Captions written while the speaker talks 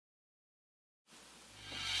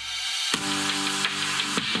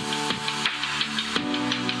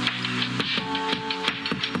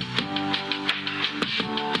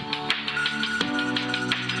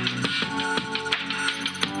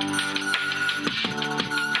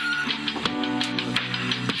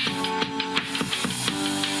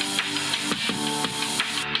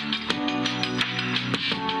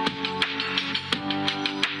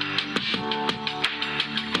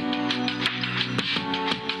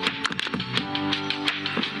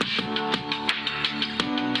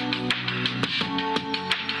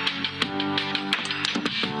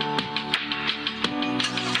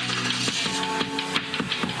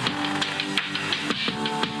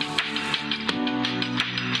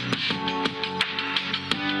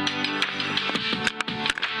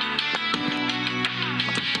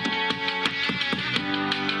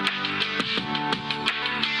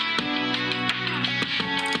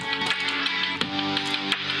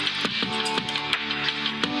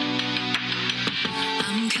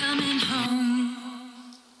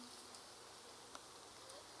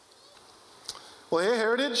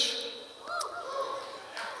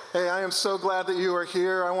I'm so glad that you are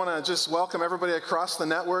here. I want to just welcome everybody across the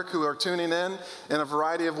network who are tuning in a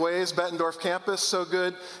variety of ways. Bettendorf campus, so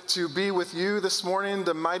good to be with you this morning.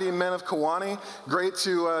 The mighty men of Kewanee, great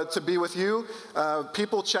to be with you.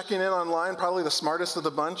 People checking in online, probably the smartest of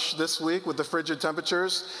the bunch this week with the frigid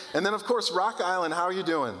temperatures. And then, of course, Rock Island, how are you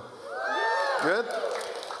doing? Good?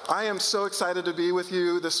 I am so excited to be with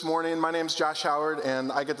you this morning. My name's Josh Howard,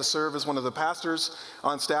 and I get to serve as one of the pastors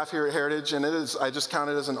on staff here at Heritage, and I just count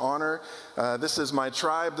it as an honor. This is my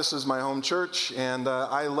tribe, this is my home church, and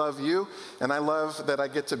I love you, and I love that I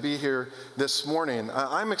get to be here this morning.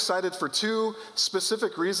 I'm excited for two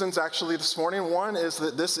specific reasons, actually, this morning. One is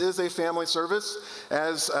that this is a family service,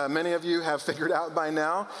 as many of you have figured out by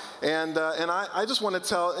now, and I just want to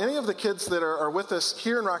tell any of the kids that are with us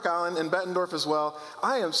here in Rock Island and Bettendorf as well,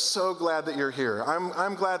 I am so glad that you're here.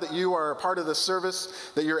 I'm glad that you are a part of this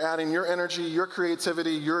service, that you're adding your energy, your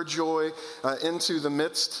creativity, your joy into the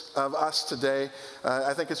midst of us today.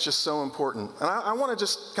 I think it's just so important. And I want to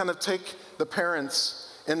just kind of take the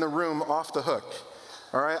parents in the room off the hook.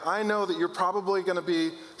 All right, I know that you're probably going to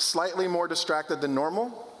be slightly more distracted than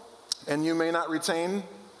normal, and you may not retain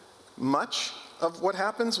much of what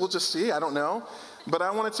happens. We'll just see. I don't know. But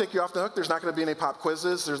I want to take you off the hook. There's not going to be any pop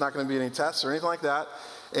quizzes. There's not going to be any tests or anything like that.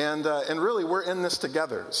 And really, we're in this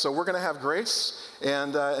together. So we're going to have grace,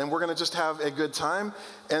 and we're going to just have a good time.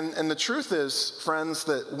 And the truth is, friends,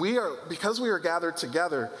 that because we are gathered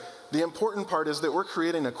together, the important part is that we're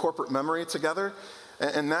creating a corporate memory together,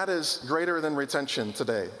 and that is greater than retention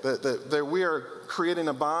today. That we are creating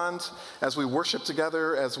a bond as we worship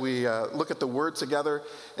together, as we look at the Word together.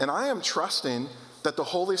 And I am trusting that the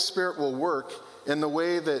Holy Spirit will work in the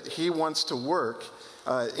way that He wants to work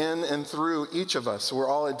in and through each of us. We're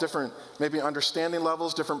all at different, maybe understanding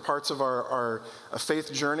levels, different parts of our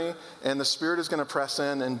faith journey, and the Spirit is going to press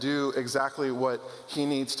in and do exactly what He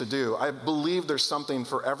needs to do. I believe there's something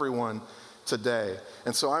for everyone today,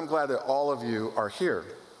 and so I'm glad that all of you are here.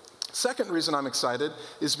 Second reason I'm excited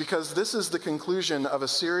is because this is the conclusion of a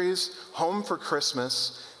series, Home for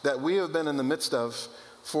Christmas, that we have been in the midst of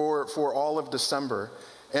for all of December.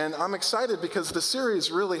 And I'm excited because the series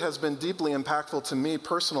really has been deeply impactful to me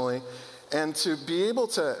personally, and to be able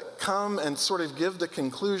to come and sort of give the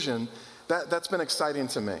conclusion, that's been exciting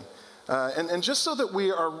to me. And just so that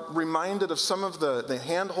we are reminded of some of the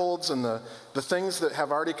handholds and the things that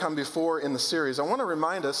have already come before in the series, I want to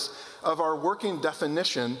remind us of our working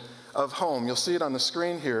definition of home. You'll see it on the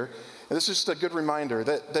screen here. And this is just a good reminder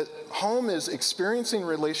that home is experiencing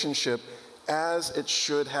relationship as it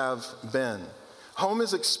should have been. Home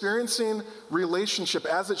is experiencing relationship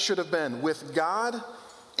as it should have been with God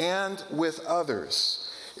and with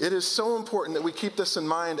others. It is so important that we keep this in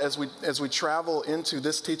mind as we travel into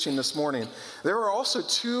this teaching this morning. There are also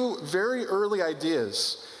two very early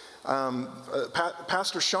ideas.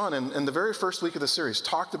 Pastor Sean, in the very first week of the series,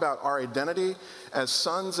 talked about our identity as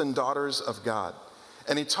sons and daughters of God.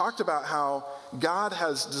 And he talked about how God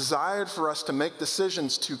has desired for us to make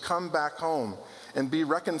decisions to come back home and be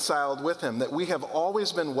reconciled with Him, that we have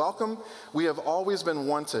always been welcome, we have always been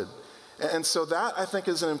wanted. And so that, I think,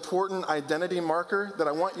 is an important identity marker that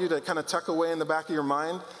I want you to kind of tuck away in the back of your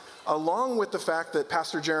mind, along with the fact that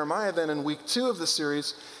Pastor Jeremiah then in week 2 of the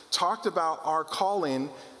series talked about our calling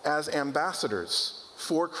as ambassadors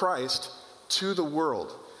for Christ to the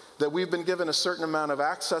world, that we've been given a certain amount of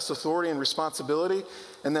access, authority, and responsibility,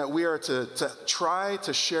 and that we are to try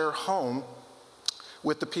to share home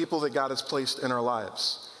with the people that God has placed in our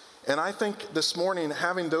lives. And I think this morning,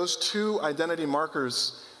 having those two identity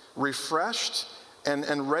markers refreshed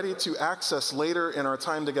and ready to access later in our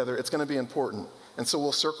time together, it's going to be important. And so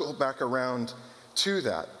we'll circle back around to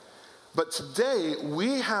that. But today,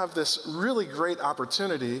 we have this really great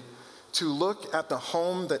opportunity to look at the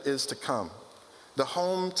home that is to come. The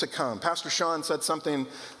home to come. Pastor Sean said something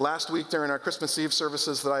last week during our Christmas Eve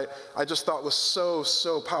services that I just thought was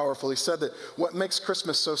so powerful. He said that what makes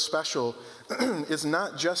Christmas so special is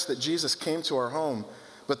not just that Jesus came to our home,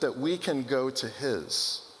 but that we can go to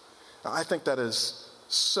His. I think that is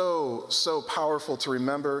so powerful to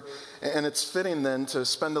remember, and it's fitting then to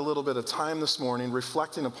spend a little bit of time this morning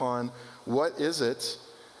reflecting upon what is it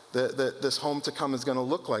that this home to come is going to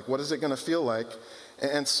look like? What is it going to feel like?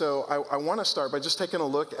 And so I want to start by just taking a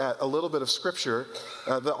look at a little bit of Scripture.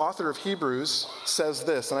 The author of Hebrews says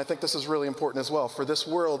this, and I think this is really important as well. For this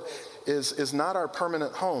world is not our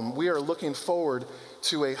permanent home. We are looking forward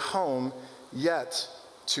to a home yet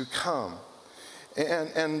to come.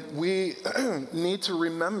 And we need to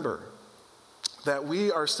remember that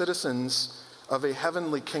we are citizens of a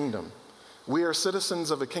heavenly kingdom. We are citizens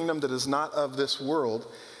of a kingdom that is not of this world.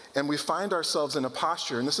 And we find ourselves in a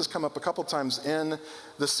posture, and this has come up a couple times in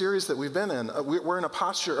the series that we've been in. We're in a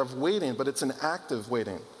posture of waiting, but it's an active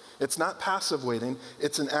waiting. It's not passive waiting,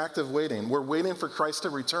 it's an active waiting. We're waiting for Christ to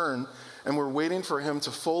return, and we're waiting for him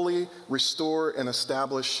to fully restore and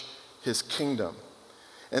establish his kingdom.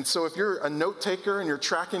 And so if you're a note taker and you're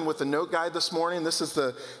tracking with the note guide this morning, this is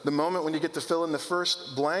the moment when you get to fill in the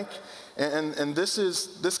first blank. And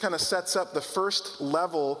this kind of sets up the first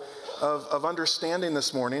level of understanding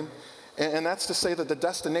this morning. And that's to say that the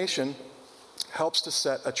destination helps to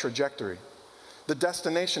set a trajectory. The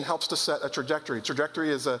destination helps to set a trajectory.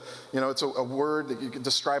 Trajectory is it's a word that you can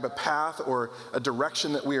describe a path or a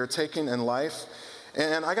direction that we are taking in life.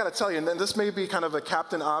 And I got to tell you, and this may be kind of a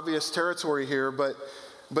Captain Obvious territory here, but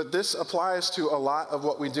this applies to a lot of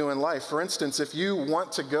what we do in life. For instance, if you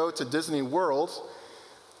want to go to Disney World,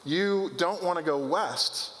 you don't want to go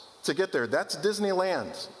west to get there. That's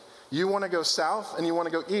Disneyland. You want to go south and you want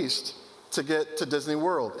to go east to get to Disney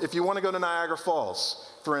World. If you want to go to Niagara Falls,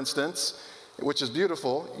 for instance, which is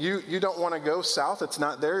beautiful, you don't want to go south. It's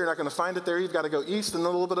not there. You're not going to find it there. You've got to go east and a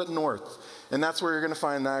little bit north. And that's where you're going to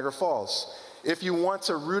find Niagara Falls. If you want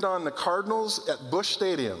to root on the Cardinals at Busch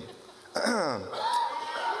Stadium,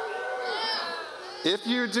 if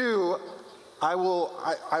you do, I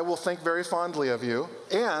will think very fondly of you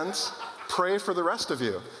and pray for the rest of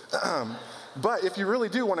you. But if you really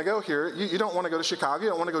do want to go here, you don't want to go to Chicago, you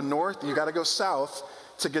don't want to go north, you got to go south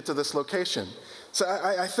to get to this location. So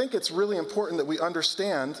I think it's really important that we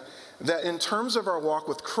understand that in terms of our walk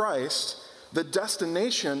with Christ, the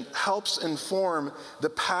destination helps inform the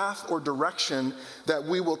path or direction that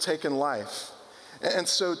we will take in life. And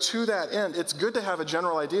so to that end, it's good to have a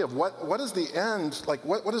general idea of what is the end, like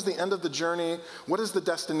what is the end of the journey, what is the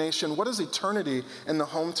destination, what does eternity and the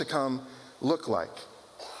home to come look like?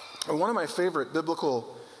 And one of my favorite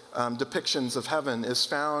biblical depictions of heaven is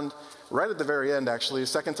found right at the very end, actually,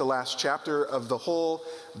 second to last chapter of the whole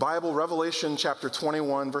Bible, Revelation chapter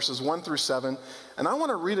 21, verses 1 through 7. And I want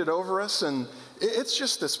to read it over us, and it's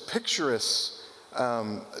just this picturesque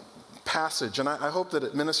passage, and I hope that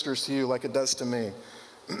it ministers to you like it does to me.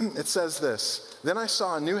 It says this: "Then I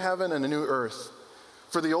saw a new heaven and a new earth,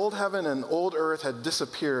 for the old heaven and old earth had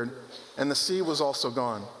disappeared, and the sea was also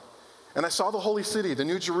gone. And I saw the holy city, the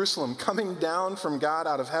new Jerusalem, coming down from God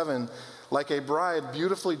out of heaven, like a bride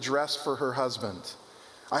beautifully dressed for her husband.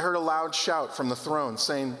 I heard a loud shout from the throne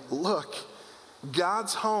saying, 'Look,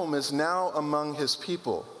 God's home is now among his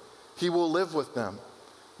people. He will live with them.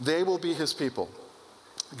 They will be his people.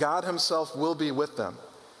 God himself will be with them.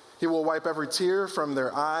 He will wipe every tear from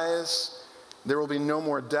their eyes. There will be no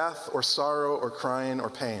more death or sorrow or crying or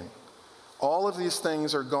pain. All of these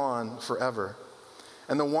things are gone forever.'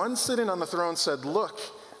 And the one sitting on the throne said, 'Look,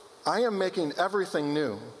 I am making everything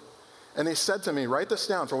new.' And he said to me, 'Write this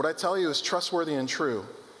down, for what I tell you is trustworthy and true.'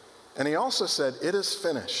 And he also said, 'It is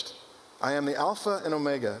finished. I am the Alpha and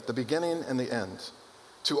Omega, the beginning and the end.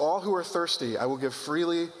 To all who are thirsty, I will give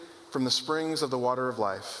freely from the springs of the water of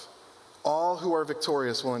life. All who are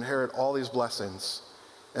victorious will inherit all these blessings,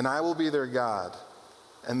 and I will be their God,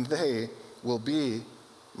 and they will be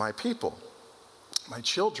my people, my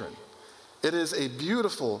children.'" It is a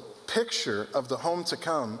beautiful picture of the home to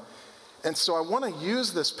come. And so I want to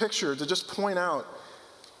use this picture to just point out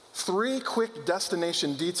 3 quick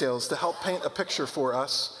destination details to help paint a picture for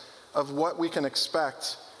us of what we can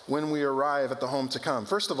expect when we arrive at the home to come.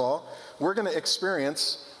 First of all, we're going to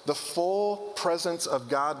experience the full presence of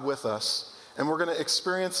God with us, and we're going to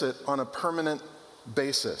experience it on a permanent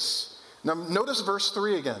basis. Now, notice verse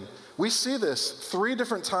 3 again. We see this 3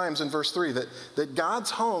 different times in verse 3, that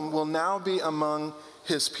God's home will now be among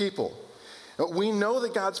his people. We know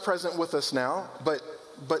that God's present with us now, but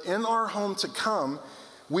in our home to come,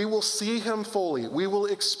 we will see him fully. We will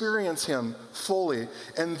experience him fully,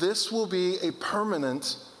 and this will be a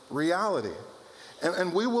permanent reality.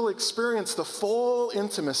 And we will experience the full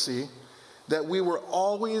intimacy that we were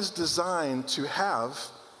always designed to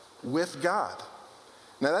have with God.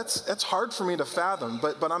 Now that's hard for me to fathom,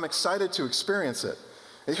 but I'm excited to experience it.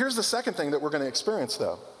 And here's the second thing that we're going to experience,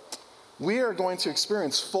 though. We are going to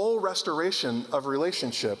experience full restoration of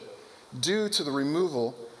relationship due to the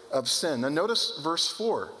removal of sin. Now notice verse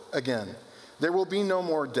 4 again. "There will be no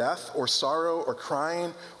more death or sorrow or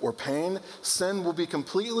crying or pain. Sin will be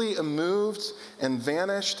completely removed and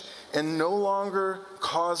vanished and no longer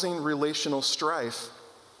causing relational strife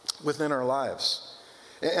within our lives."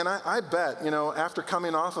 And I bet, after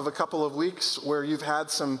coming off of a couple of weeks where you've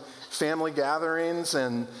had some family gatherings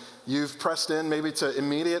and you've pressed in maybe to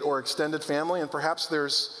immediate or extended family, and perhaps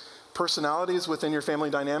there's personalities within your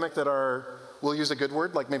family dynamic that are, we'll use a good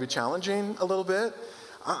word, like maybe challenging a little bit.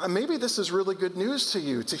 maybe this is really good news to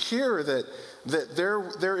you, to hear that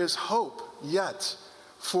there is hope yet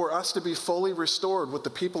for us to be fully restored with the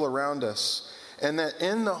people around us, and that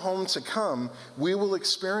in the home to come, we will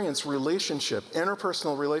experience relationship,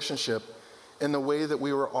 interpersonal relationship, in the way that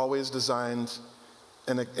we were always designed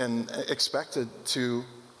and expected to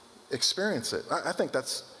experience it. I think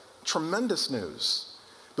that's tremendous news.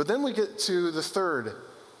 But then we get to the third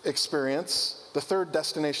experience, the third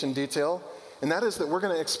destination detail, and that is that we're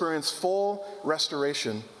going to experience full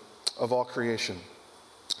restoration of all creation.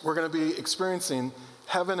 We're going to be experiencing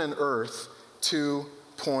heaven and earth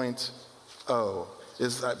 2.0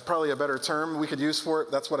 is probably a better term we could use for it.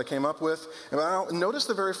 That's what I came up with. And notice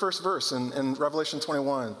the very first verse in Revelation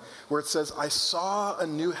 21, where it says, I saw a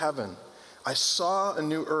new heaven. I saw a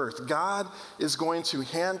new earth. God is going to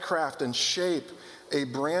handcraft and shape a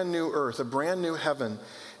brand new earth, a brand new heaven.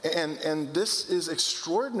 And this is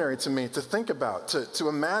extraordinary to me to think about, to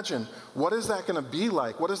imagine, what is that going to be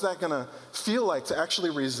like? What is that going to feel like to actually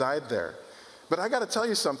reside there? But I got to tell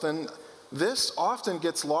you something. This often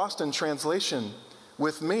gets lost in translation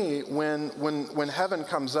with me when heaven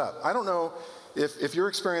comes up. I don't know if your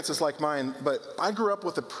experience is like mine, but I grew up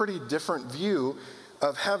with a pretty different view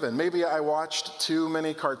of heaven. Maybe I watched too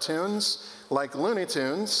many cartoons like Looney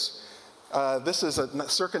Tunes. This is a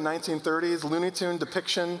circa 1930s Looney Tune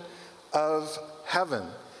depiction of heaven.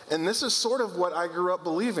 And this is sort of what I grew up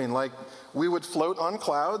believing. Like, we would float on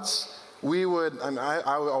clouds. I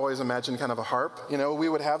always imagine kind of a harp. We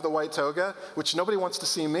would have the white toga, which nobody wants to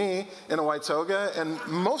see me in a white toga, and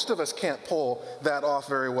most of us can't pull that off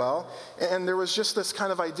very well. And there was just this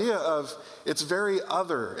kind of idea of it's very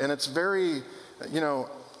other, and it's very,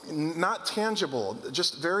 not tangible,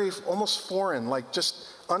 just very almost foreign, like just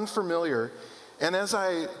unfamiliar. And as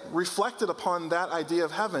I reflected upon that idea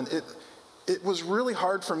of heaven, it was really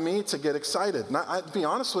hard for me to get excited. And I'd be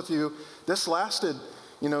honest with you, this lasted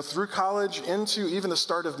through college into even the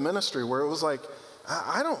start of ministry, where it was like,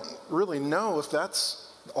 I don't really know if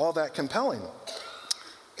that's all that compelling.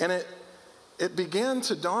 And it began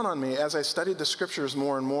to dawn on me as I studied the scriptures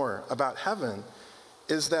more and more about heaven,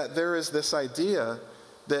 is that there is this idea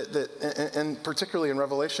that and particularly in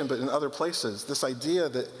Revelation, but in other places, this idea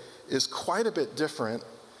that is quite a bit different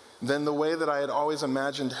than the way that I had always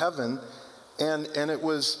imagined heaven, and it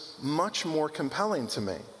was much more compelling to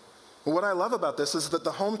me. What I love about this is that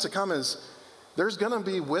the home to come there's going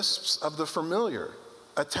to be wisps of the familiar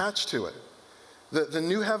attached to it. The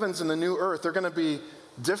new heavens and the new earth, they're going to be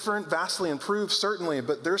different, vastly improved, certainly,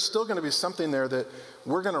 but there's still going to be something there that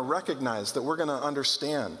we're going to recognize, that we're going to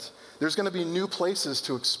understand. There's going to be new places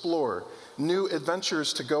to explore, new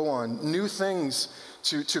adventures to go on, new things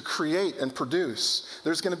to create and produce.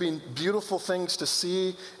 There's going to be beautiful things to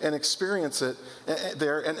see and experience it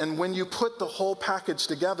there. And when you put the whole package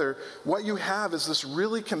together, what you have is this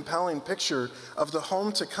really compelling picture of the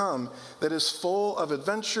home to come that is full of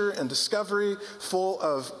adventure and discovery, full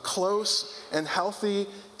of close and healthy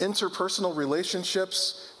interpersonal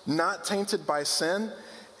relationships, not tainted by sin,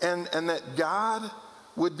 and that God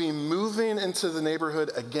would be moving into the neighborhood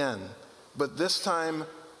again, but this time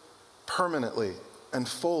permanently and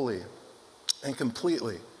fully and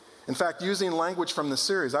completely. In fact, using language from the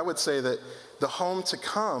series, I would say that the home to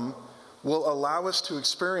come will allow us to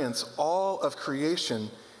experience all of creation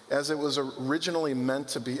as it was originally meant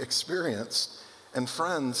to be experienced. And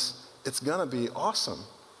friends, it's going to be awesome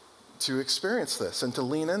to experience this and to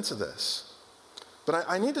lean into this. But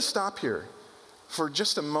I need to stop here for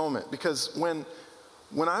just a moment, because when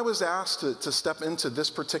I was asked to step into this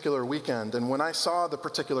particular weekend, and when I saw the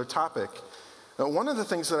particular topic, one of the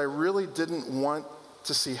things that I really didn't want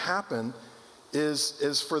to see happen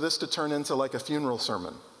is for this to turn into like a funeral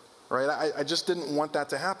sermon, right? I just didn't want that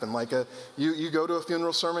to happen. Like you go to a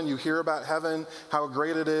funeral sermon, you hear about heaven, how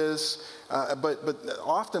great it is, but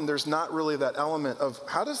often there's not really that element of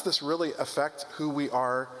how does this really affect who we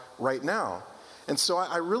are right now? And so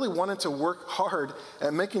I really wanted to work hard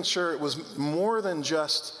at making sure it was more than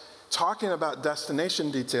just talking about destination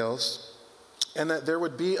details, and that there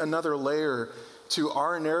would be another layer to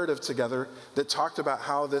our narrative together that talked about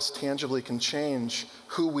how this tangibly can change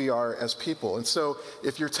who we are as people. And so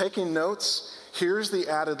if you're taking notes, here's the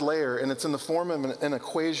added layer, and it's in the form of an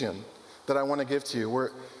equation that I want to give to you,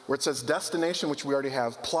 where it says destination, which we already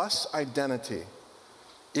have, plus identity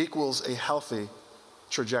equals a healthy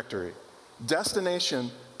trajectory. Destination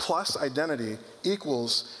plus identity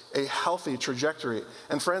equals a healthy trajectory.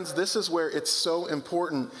 And friends, this is where it's so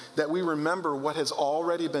important that we remember what has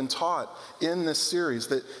already been taught in this series,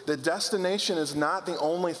 that the destination is not the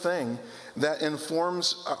only thing that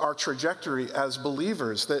informs our trajectory as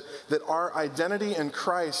believers, that our identity in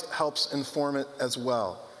Christ helps inform it as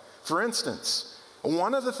well. For instance,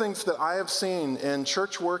 one of the things that I have seen in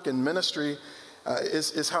church work and ministry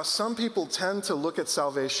is how some people tend to look at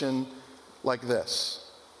salvation like this.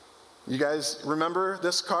 You guys remember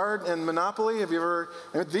this card in Monopoly? Have you ever?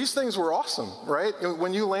 These things were awesome, right?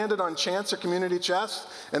 When you landed on chance or community chest,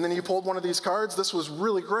 and then you pulled one of these cards, this was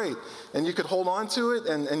really great. And you could hold on to it,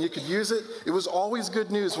 and you could use it. It was always good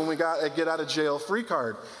news when we got a get out of jail free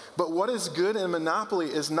card. But what is good in Monopoly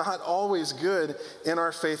is not always good in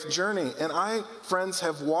our faith journey. And I, friends,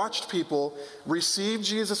 have watched people receive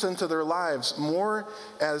Jesus into their lives more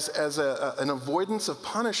as an avoidance of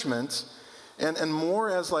punishment, and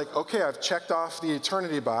more as like, okay, I've checked off the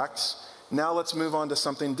eternity box, now let's move on to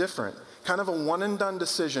something different. Kind of a one and done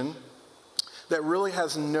decision that really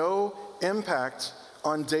has no impact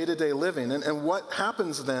on day-to-day living. And what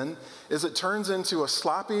happens then is it turns into a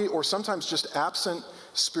sloppy or sometimes just absent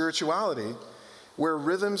spirituality where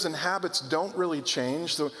rhythms and habits don't really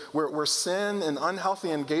change, so where sin and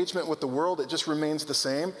unhealthy engagement with the world, it just remains the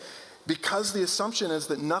same, because the assumption is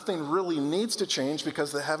that nothing really needs to change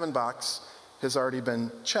because the heaven box has already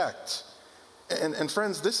been checked. And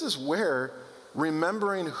friends, this is where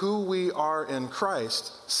remembering who we are in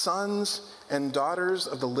Christ, sons and daughters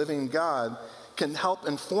of the living God, can help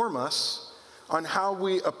inform us on how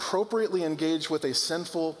we appropriately engage with a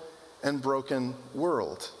sinful and broken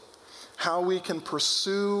world, how we can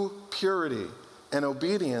pursue purity and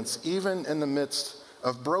obedience even in the midst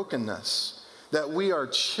of brokenness, that we are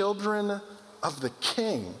children of the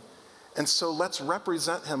King, and so let's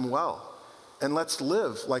represent him well. And let's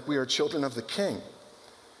live like we are children of the King.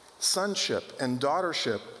 Sonship and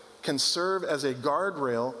daughtership can serve as a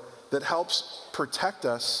guardrail that helps protect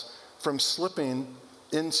us from slipping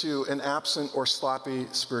into an absent or sloppy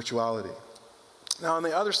spirituality. Now, on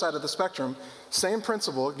the other side of the spectrum, same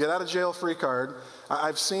principle, get out of jail free card.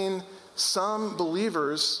 I've seen some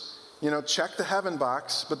believers, check the heaven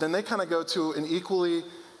box, but then they kind of go to an equally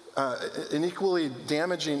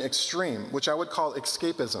damaging extreme, which I would call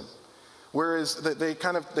escapism. Whereas they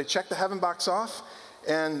check the heaven box off,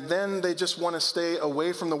 and then they just want to stay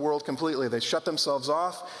away from the world completely. They shut themselves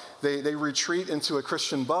off. They retreat into a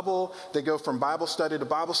Christian bubble. They go from Bible study to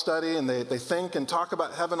Bible study, and they think and talk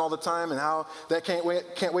about heaven all the time and how they can't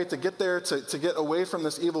wait to get there, to get away from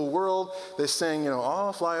this evil world. They sing,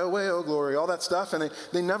 oh, fly away, oh glory, all that stuff. And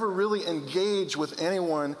they never really engage with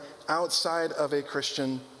anyone outside of a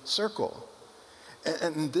Christian circle.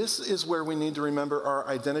 And this is where we need to remember our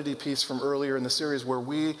identity piece from earlier in the series, where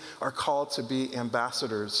we are called to be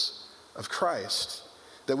ambassadors of Christ,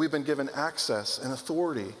 that we've been given access and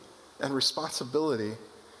authority and responsibility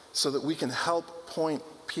so that we can help point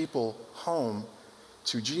people home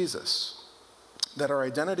to Jesus. That our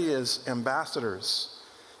identity as ambassadors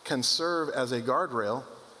can serve as a guardrail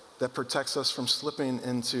that protects us from slipping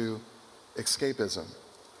into escapism.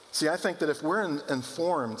 See, I think that if we're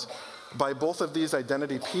informed by both of these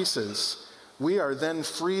identity pieces, we are then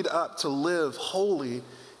freed up to live holy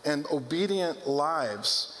and obedient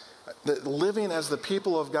lives, living as the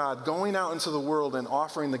people of God, going out into the world and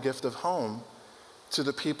offering the gift of home to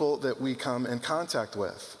the people that we come in contact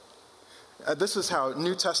with. This is how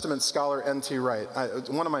New Testament scholar N.T. Wright,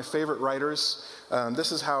 one of my favorite writers,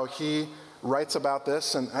 this is how he writes about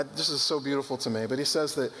this, and this is so beautiful to me, but he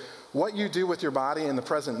says that what you do with your body in the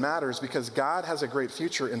present matters because God has a great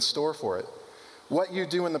future in store for it. What you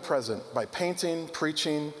do in the present by painting,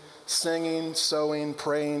 preaching, singing, sewing,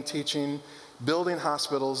 praying, teaching, building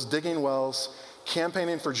hospitals, digging wells,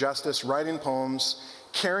 campaigning for justice, writing poems,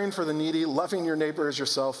 caring for the needy, loving your neighbor as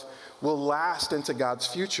yourself will last into God's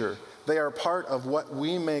future. They are part of what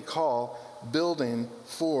we may call building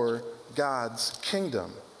for God's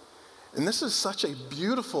kingdom. And this is such a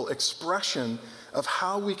beautiful expression of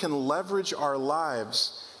how we can leverage our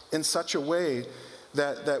lives in such a way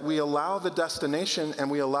that we allow the destination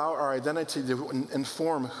and we allow our identity to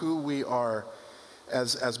inform who we are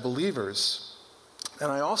as believers.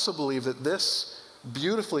 And I also believe that this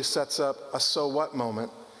beautifully sets up a so what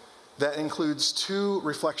moment that includes two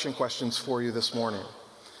reflection questions for you this morning.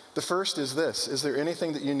 The first is this: is there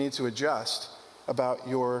anything that you need to adjust about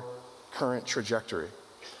your current trajectory?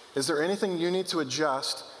 Is there anything you need to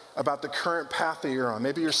adjust about the current path that you're on?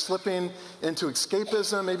 Maybe you're slipping into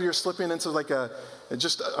escapism. Maybe you're slipping into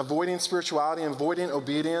just avoiding spirituality and avoiding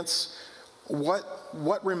obedience. What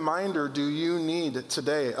what reminder do you need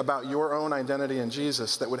today about your own identity in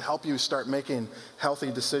Jesus that would help you start making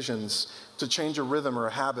healthy decisions to change a rhythm or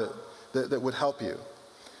a habit that would help you?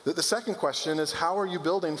 The second question is, how are you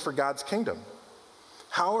building for God's kingdom?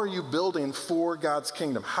 How are you building for God's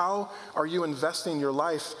kingdom? How are you investing your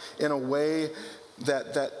life in a way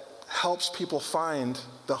that helps people find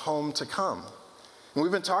the home to come? And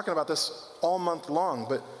we've been talking about this all month long,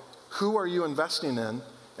 but who are you investing in,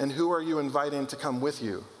 and who are you inviting to come with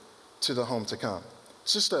you to the home to come?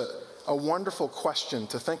 It's just a wonderful question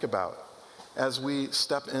to think about as we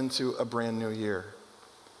step into a brand new year.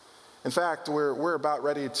 In fact, we're about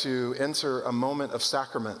ready to enter a moment of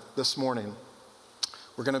sacrament this morning.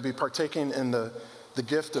 We're going to be partaking in the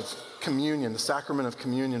gift of communion, the sacrament of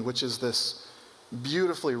communion, which is this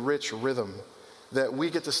beautifully rich rhythm that we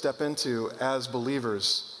get to step into as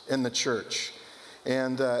believers in the church.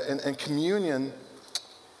 And communion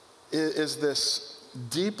is this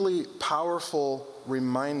deeply powerful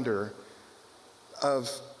reminder of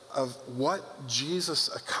what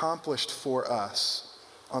Jesus accomplished for us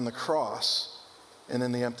on the cross and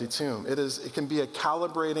in the empty tomb. It can be a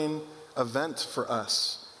calibrating event for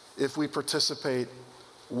us if we participate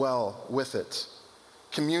well with it.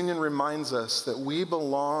 Communion reminds us that we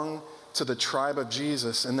belong to the tribe of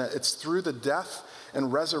Jesus, and that it's through the death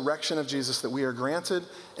and resurrection of Jesus that we are granted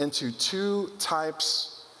into two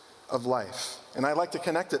types of life. And I like to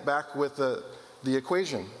connect it back with the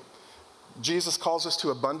equation. Jesus calls us to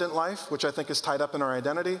abundant life, which I think is tied up in our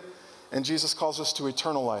identity, and Jesus calls us to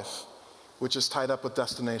eternal life, which is tied up with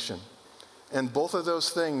destination. And both of those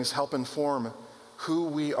things help inform who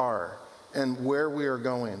we are and where we are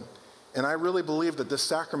going. And I really believe that this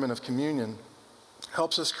sacrament of communion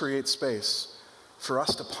helps us create space for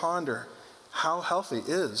us to ponder how healthy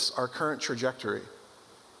is our current trajectory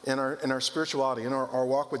in our spirituality, in our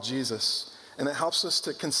walk with Jesus. And it helps us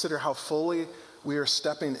to consider how fully we are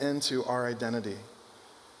stepping into our identity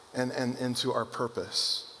and into our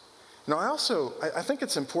purpose. Now, I think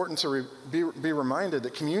it's important to be reminded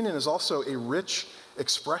that communion is also a rich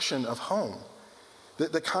expression of home.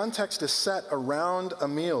 The context is set around a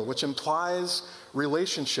meal, which implies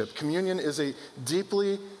relationship. Communion is a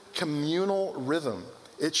deeply communal rhythm.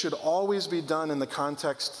 It should always be done in the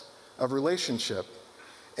context of relationship.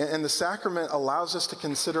 And the sacrament allows us to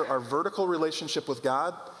consider our vertical relationship with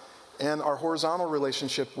God and our horizontal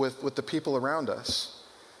relationship with the people around us.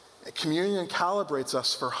 Communion calibrates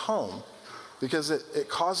us for home because it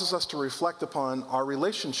causes us to reflect upon our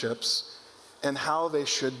relationships and how they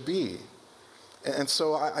should be. And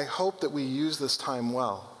so I hope that we use this time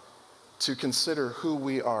well to consider who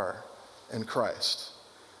we are in Christ.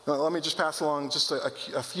 Now, let me just pass along just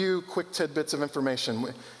a few quick tidbits of information.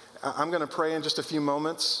 I'm going to pray in just a few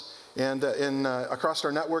moments. And across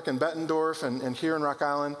our network in Bettendorf and here in Rock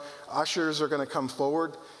Island, ushers are going to come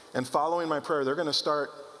forward. And following my prayer, they're going to start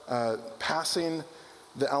passing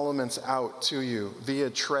the elements out to you via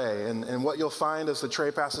tray. And what you'll find as the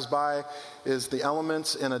tray passes by is the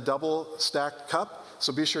elements in a double stacked cup.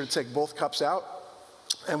 So be sure to take both cups out.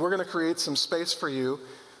 And we're going to create some space for you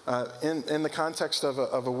in the context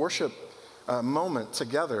of a worship moment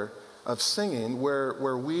together of singing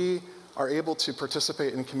where we are able to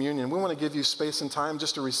participate in communion. We want to give you space and time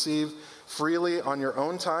just to receive freely on your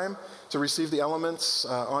own time, to receive the elements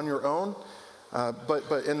on your own.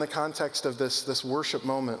 But in the context of this worship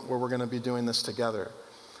moment where we're going to be doing this together.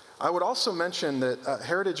 I would also mention that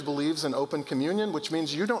Heritage believes in open communion, which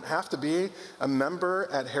means you don't have to be a member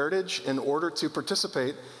at Heritage in order to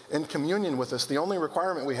participate in communion with us. The only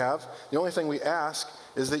requirement we have, the only thing we ask,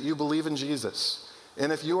 is that you believe in Jesus.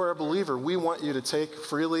 And if you are a believer, we want you to take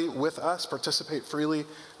freely with us, participate freely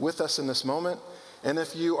with us in this moment. And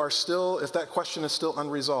if that question is still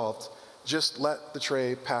unresolved, just let the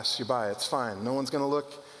tray pass you by. It's fine. No one's going to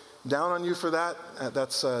look down on you for that.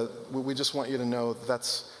 We just want you to know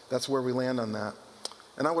that's where we land on that.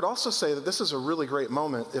 And I would also say that this is a really great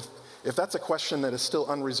moment if that's a question that is still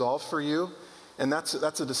unresolved for you, and that's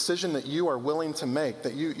a decision that you are willing to make,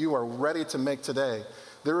 that you are ready to make today.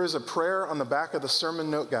 There is a prayer on the back of the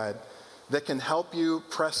sermon note guide that can help you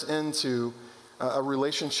press into a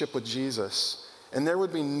relationship with Jesus. And there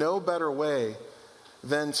would be no better way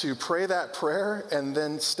than to pray that prayer and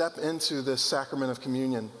then step into this sacrament of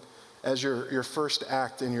communion as your first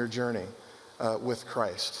act in your journey with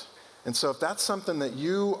Christ. And so if that's something that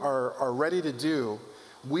you are ready to do,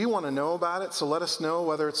 we want to know about it. So let us know,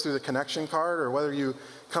 whether it's through the connection card or whether you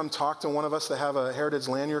come talk to one of us that have a Heritage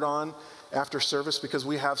lanyard on after service, because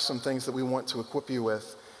we have some things that we want to equip you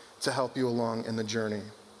with to help you along in the journey.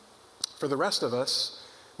 For the rest of us,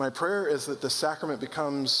 my prayer is that the sacrament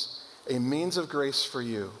becomes a means of grace for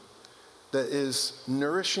you that is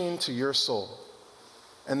nourishing to your soul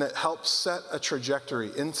and that helps set a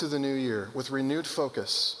trajectory into the new year with renewed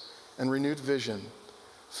focus and renewed vision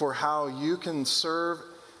for how you can serve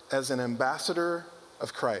as an ambassador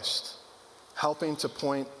of Christ, helping to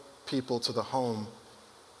point people to the home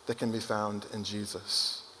that can be found in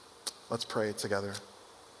Jesus. Let's pray together.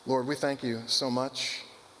 Lord, we thank you so much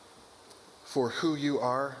for who you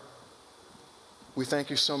are. We thank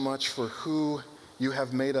you so much for who you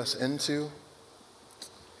have made us into.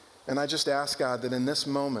 And I just ask, God, that in this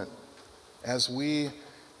moment, as we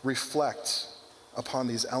reflect upon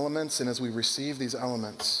these elements and as we receive these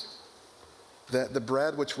elements, that the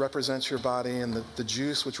bread which represents your body and the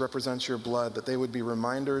juice which represents your blood, that they would be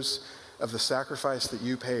reminders of the sacrifice that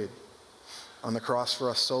you paid on the cross for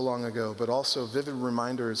us so long ago, but also vivid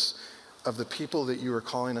reminders of the people that you are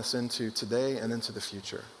calling us into today and into the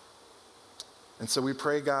future. And so we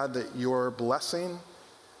pray, God, that your blessing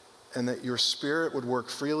and that your Spirit would work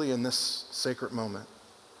freely in this sacred moment,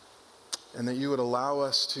 and that you would allow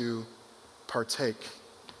us to partake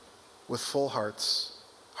with full hearts,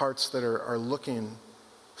 hearts that are looking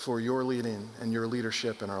for your leading and your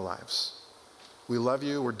leadership in our lives. We love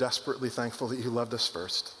you. We're desperately thankful that you loved us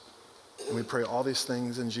first. And we pray all these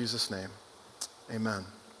things in Jesus' name. Amen.